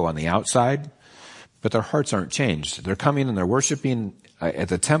show on the outside, but their hearts aren't changed. They're coming and they're worshiping at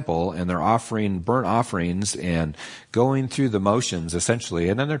the temple, and they're offering burnt offerings and going through the motions, essentially,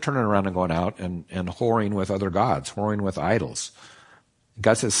 and then they're turning around and going out and whoring with other gods, whoring with idols.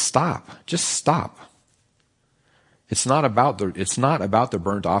 God says, stop. Just stop. It's not about the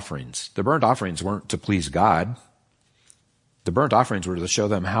burnt offerings. The burnt offerings weren't to please God. The burnt offerings were to show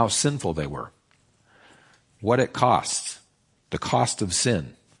them how sinful they were. What it costs. The cost of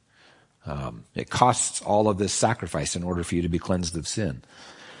sin. It costs all of this sacrifice in order for you to be cleansed of sin.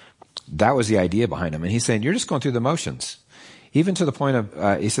 That was the idea behind him. And he's saying, you're just going through the motions. Even to the point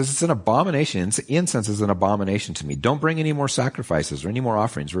of, he says, it's an abomination. Incense is an abomination to me. Don't bring any more sacrifices or any more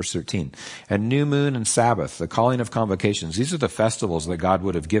offerings. Verse 13. And new moon and Sabbath, the calling of convocations. These are the festivals that God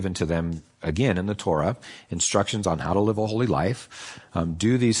would have given to them, again, in the Torah. Instructions on how to live a holy life.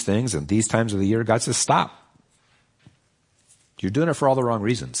 Do these things and these times of the year. God says, stop. You're doing it for all the wrong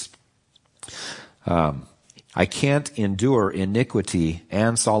reasons. I can't endure iniquity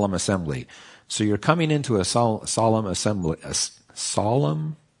and solemn assembly. So you're coming into a solemn assembly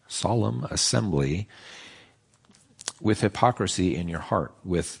with hypocrisy in your heart,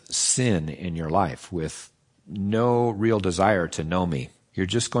 with sin in your life, with no real desire to know me. You're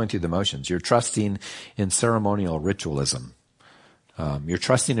just going through the motions. You're trusting in ceremonial ritualism. You're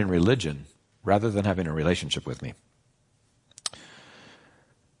trusting in religion rather than having a relationship with me.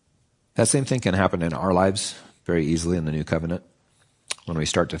 That same thing can happen in our lives very easily in the New Covenant. When we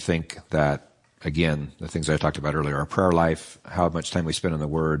start to think that, again, the things I talked about earlier, our prayer life, how much time we spend in the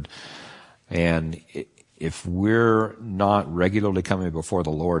Word, and if we're not regularly coming before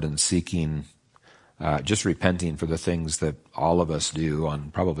the Lord and seeking, just repenting for the things that all of us do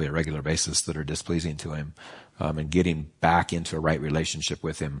on probably a regular basis that are displeasing to Him, and getting back into a right relationship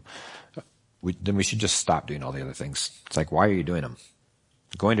with Him, then we should just stop doing all the other things. It's like, why are you doing them?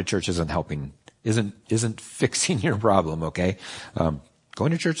 Going to church isn't helping, isn't fixing your problem, okay?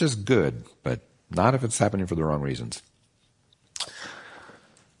 Going to church is good, but not if it's happening for the wrong reasons.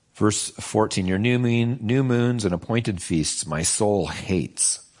 Verse 14, your new moons and appointed feasts, my soul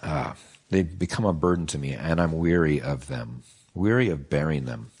hates. They become a burden to me, and I'm weary of them, weary of bearing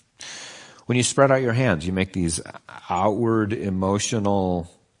them. When you spread out your hands, you make these outward emotional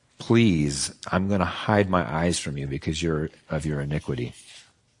pleas. I'm going to hide my eyes from you because of your iniquity.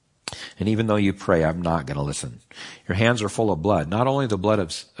 And even though you pray, I'm not going to listen. Your hands are full of blood, not only the blood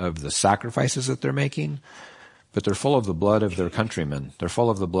of the sacrifices that they're making, but they're full of the blood of their countrymen. They're full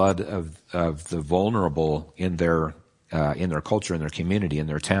of the blood of the vulnerable in their culture, in their community, in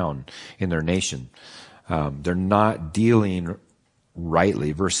their town, in their nation. They're not dealing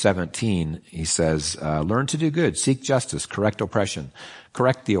rightly. Verse 17, he says, learn to do good, seek justice, correct oppression,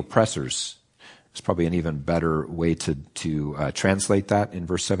 correct the oppressors. It's probably an even better way to translate that in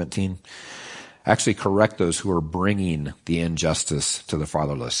verse 17. Actually correct those who are bringing the injustice to the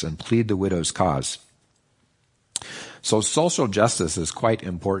fatherless and plead the widow's cause. So social justice is quite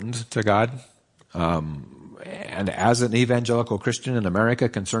important to God. And as an evangelical Christian in America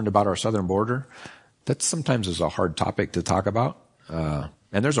concerned about our southern border, that sometimes is a hard topic to talk about.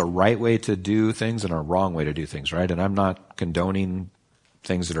 And there's a right way to do things and a wrong way to do things, right? And I'm not condoning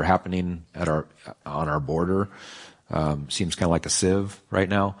things that are happening on our border. Seems kind of like a sieve right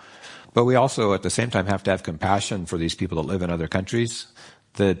now. But we also, at the same time, have to have compassion for these people that live in other countries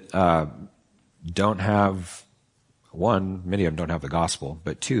that don't have, one, many of them don't have the gospel,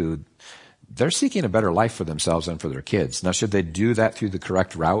 but two, they're seeking a better life for themselves and for their kids. Now, should they do that through the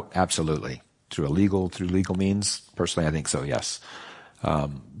correct route? Absolutely. Through legal means? Personally, I think so, yes.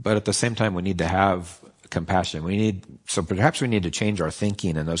 But at the same time, we need to have compassion. So perhaps we need to change our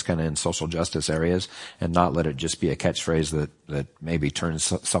thinking in those kind of in social justice areas and not let it just be a catchphrase that maybe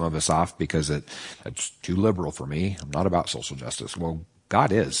turns some of us off because it's too liberal for me. I'm not about social justice. Well,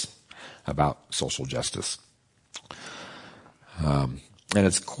 God is about social justice. And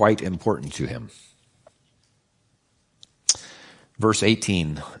it's quite important to him. Verse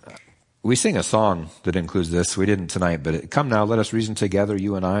 18. We sing a song that includes this. We didn't tonight, but come now, let us reason together,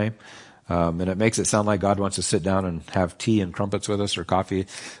 you and I. And it makes it sound like God wants to sit down and have tea and crumpets with us or coffee.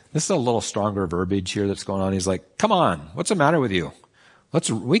 This is a little stronger verbiage here that's going on. He's like, come on, what's the matter with you?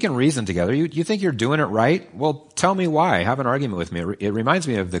 We can reason together. You think you're doing it right? Well, tell me why. Have an argument with me. It reminds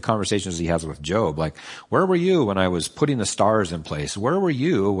me of the conversations he has with Job. Like, where were you when I was putting the stars in place? Where were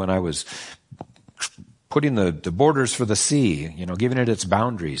you when I was putting the borders for the sea, giving it its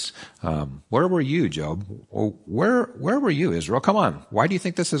boundaries? Where were you, Job? Well, where were you, Israel? Come on. Why do you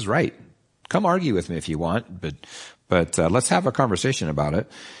think this is right? Come argue with me if you want, but let's have a conversation about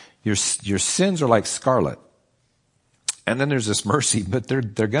it. Your sins are like scarlet. And then there's this mercy, but they're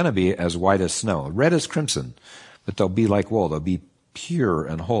going to be as white as snow, red as crimson, but they'll be like wool. They'll be pure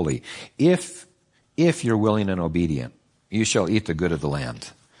and holy. If you're willing and obedient, you shall eat the good of the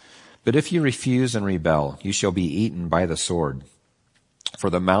land. But if you refuse and rebel, you shall be eaten by the sword, for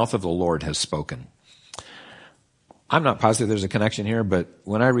the mouth of the Lord has spoken. I'm not positive there's a connection here, but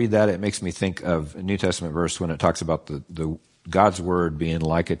when I read that, it makes me think of a New Testament verse when it talks about the God's word being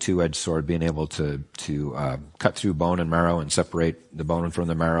like a two-edged sword, being able to cut through bone and marrow and separate the bone from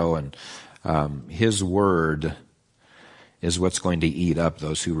the marrow. And his word is what's going to eat up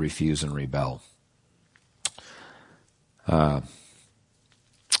those who refuse and rebel.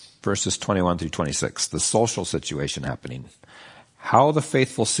 Verses 21 through 26, the social situation happening. How the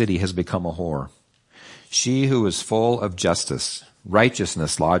faithful city has become a whore. She who is full of justice,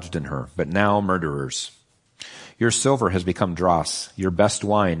 righteousness lodged in her, but now murderers. Your silver has become dross, your best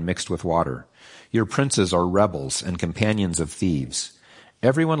wine mixed with water. Your princes are rebels and companions of thieves.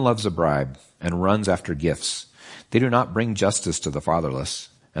 Everyone loves a bribe and runs after gifts. They do not bring justice to the fatherless,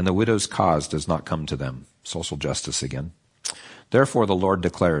 and the widow's cause does not come to them. Social justice again. Therefore the Lord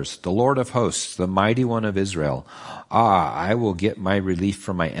declares, the Lord of hosts, the mighty one of Israel, I will get my relief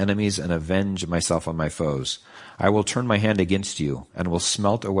from my enemies and avenge myself on my foes. I will turn my hand against you and will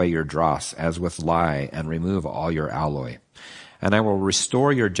smelt away your dross as with lye and remove all your alloy. And I will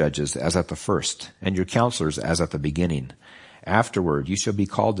restore your judges as at the first and your counselors as at the beginning. Afterward you shall be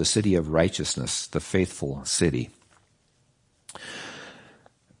called the city of righteousness, the faithful city.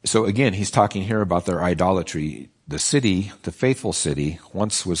 So again, he's talking here about their idolatry. The city, the faithful city,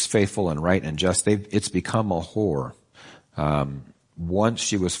 once was faithful and right and just. It's become a whore. Once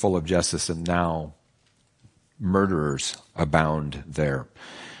she was full of justice, and now murderers abound there.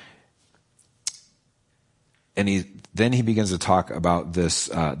 And then he begins to talk about this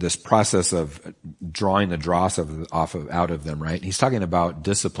process of drawing the dross out of them, right? He's talking about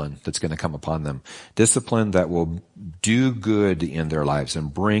discipline that's going to come upon them. Discipline that will do good in their lives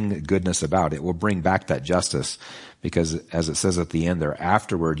and bring goodness about. It will bring back that justice, because as it says at the end there,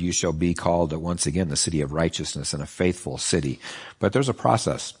 afterward you shall be called once again the city of righteousness and a faithful city. But there's a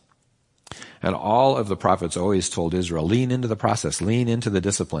process. And all of the prophets always told Israel, lean into the process, lean into the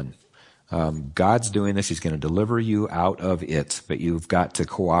discipline. God's doing this. He's going to deliver you out of it, but you've got to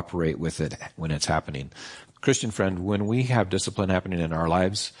cooperate with it when it's happening. Christian friend, when we have discipline happening in our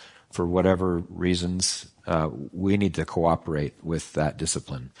lives, for whatever reasons, we need to cooperate with that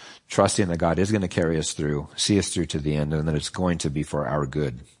discipline, trusting that God is going to carry us through, see us through to the end, and that it's going to be for our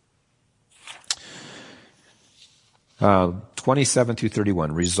good. 27 through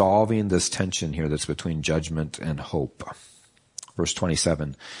 31, resolving this tension here that's between judgment and hope. Verse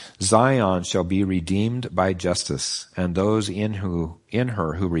 27, Zion shall be redeemed by justice, and those in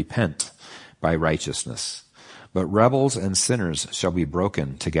her who repent by righteousness. But rebels and sinners shall be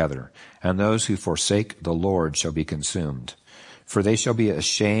broken together, and those who forsake the Lord shall be consumed. For they shall be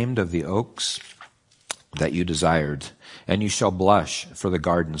ashamed of the oaks that you desired, and you shall blush for the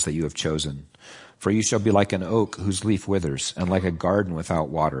gardens that you have chosen. For you shall be like an oak whose leaf withers, and like a garden without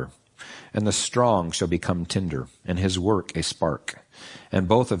water. And the strong shall become tinder, and his work a spark. And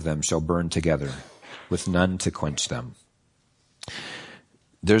both of them shall burn together, with none to quench them.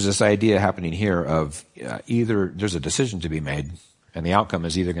 There's this idea happening here of either there's a decision to be made, and the outcome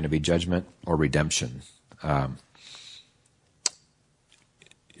is either going to be judgment or redemption.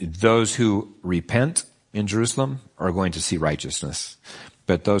 Those who repent in Jerusalem are going to see righteousness.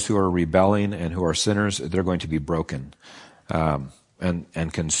 But those who are rebelling and who are sinners, they're going to be broken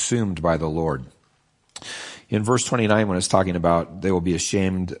and consumed by the Lord. In verse 29, when it's talking about they will be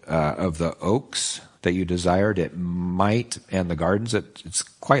ashamed of the oaks that you desired, it might, and the gardens, it's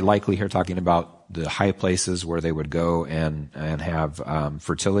quite likely here talking about the high places where they would go and have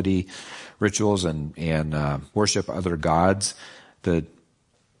fertility rituals and worship other gods.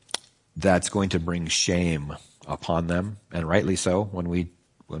 That's going to bring shame upon them, and rightly so. When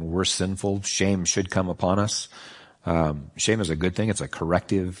we're sinful, shame should come upon us. Shame is a good thing. It's a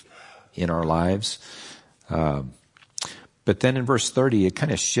corrective in our lives. But then in verse 30, it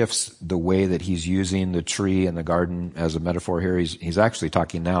kind of shifts the way that he's using the tree and the garden as a metaphor here. He's actually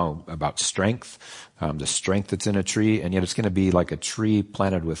talking now about strength, the strength that's in a tree, and yet it's going to be like a tree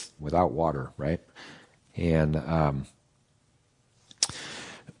planted without water, right? And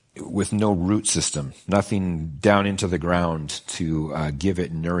with no root system, nothing down into the ground to give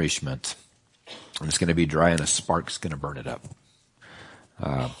it nourishment. And it's going to be dry, and a spark's going to burn it up.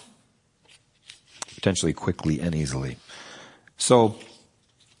 Potentially quickly and easily. So,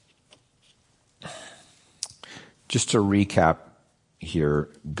 just to recap here,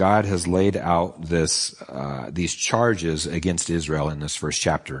 God has laid out these charges against Israel in this first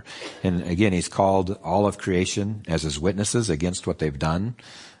chapter. And again, he's called all of creation as his witnesses against what they've done.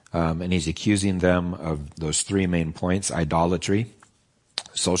 And he's accusing them of those three main points: idolatry,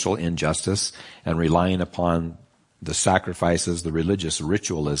 social injustice, and relying upon the sacrifices, the religious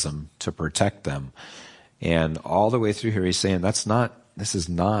ritualism to protect them. And all the way through here, he's saying this is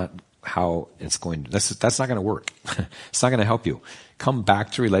not how it's going. That's not going to work. It's not going to help you. Come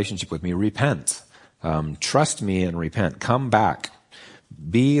back to relationship with me. Repent. Trust me and repent. Come back.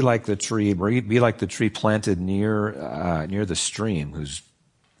 Be like the tree. Be like the tree planted near the stream, whose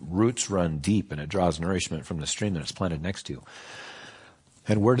roots run deep, and it draws nourishment from the stream that it's planted next to.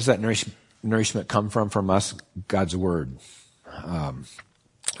 And where does that nourishment come from? From us, God's word,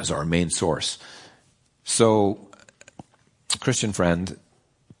 as our main source. So, Christian friend,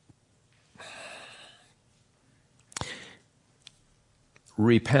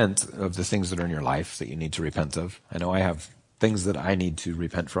 repent of the things that are in your life that you need to repent of. I know I have things that I need to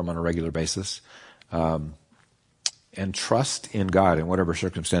repent from on a regular basis. And trust in God in whatever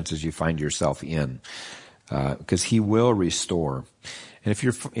circumstances you find yourself in, because He will restore. And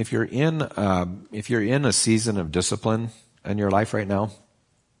if you're in a season of discipline in your life right now,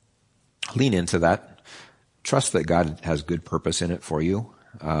 lean into that. Trust that God has good purpose in it for you,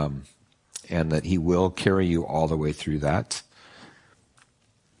 and that He will carry you all the way through that.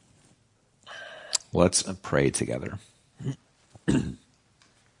 Let's pray together.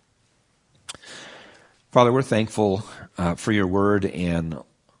 Father, we're thankful for your word, and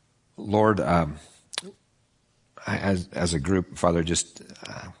Lord, as a group, Father, just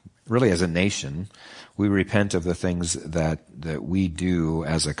really as a nation, we repent of the things that we do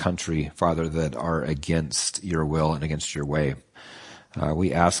as a country, Father, that are against your will and against your way.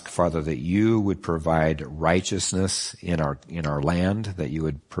 We ask, Father, that you would provide righteousness in our land, that you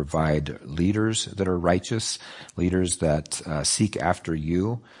would provide leaders that are righteous, leaders that seek after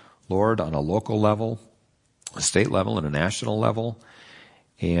you, Lord, on a local level, a state level, and a national level.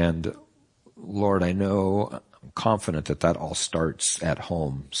 And Lord, I'm confident that all starts at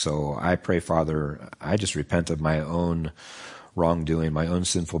home. So I pray, Father, I just repent of my own wrongdoing, my own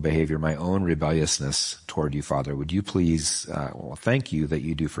sinful behavior, my own rebelliousness toward you, Father. Would you please, thank you that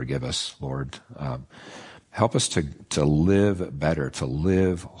you do forgive us, Lord. Help us to live better, to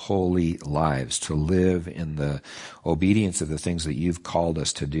live holy lives, to live in the obedience of the things that you've called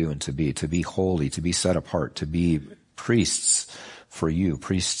us to do and to be holy, to be set apart, to be priests for you,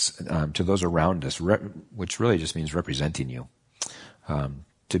 priests to those around us, which really just means representing you,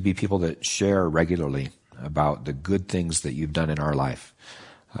 to be people that share regularly about the good things that you've done in our life,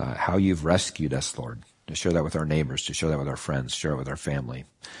 how you've rescued us, Lord, to share that with our neighbors, to share that with our friends, share it with our family.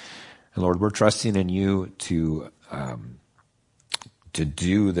 And Lord, we're trusting in you to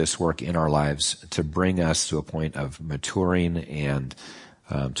do this work in our lives, to bring us to a point of maturing and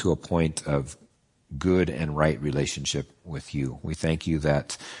to a point of good and right relationship with you. We thank you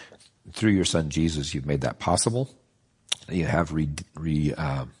that through your Son Jesus, you've made that possible. You have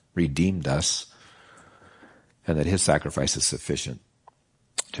redeemed us and that his sacrifice is sufficient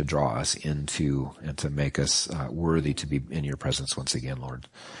to draw us into and to make us worthy to be in your presence once again, Lord.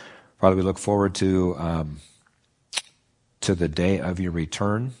 Father, we look forward to the day of your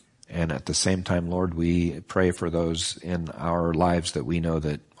return. And at the same time, Lord, we pray for those in our lives that we know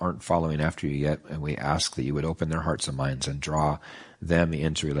that aren't following after you yet. And we ask that you would open their hearts and minds and draw them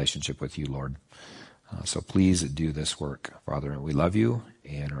into relationship with you, Lord. So please do this work, Father. And we love you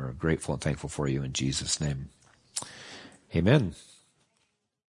and are grateful and thankful for you in Jesus' name. Amen.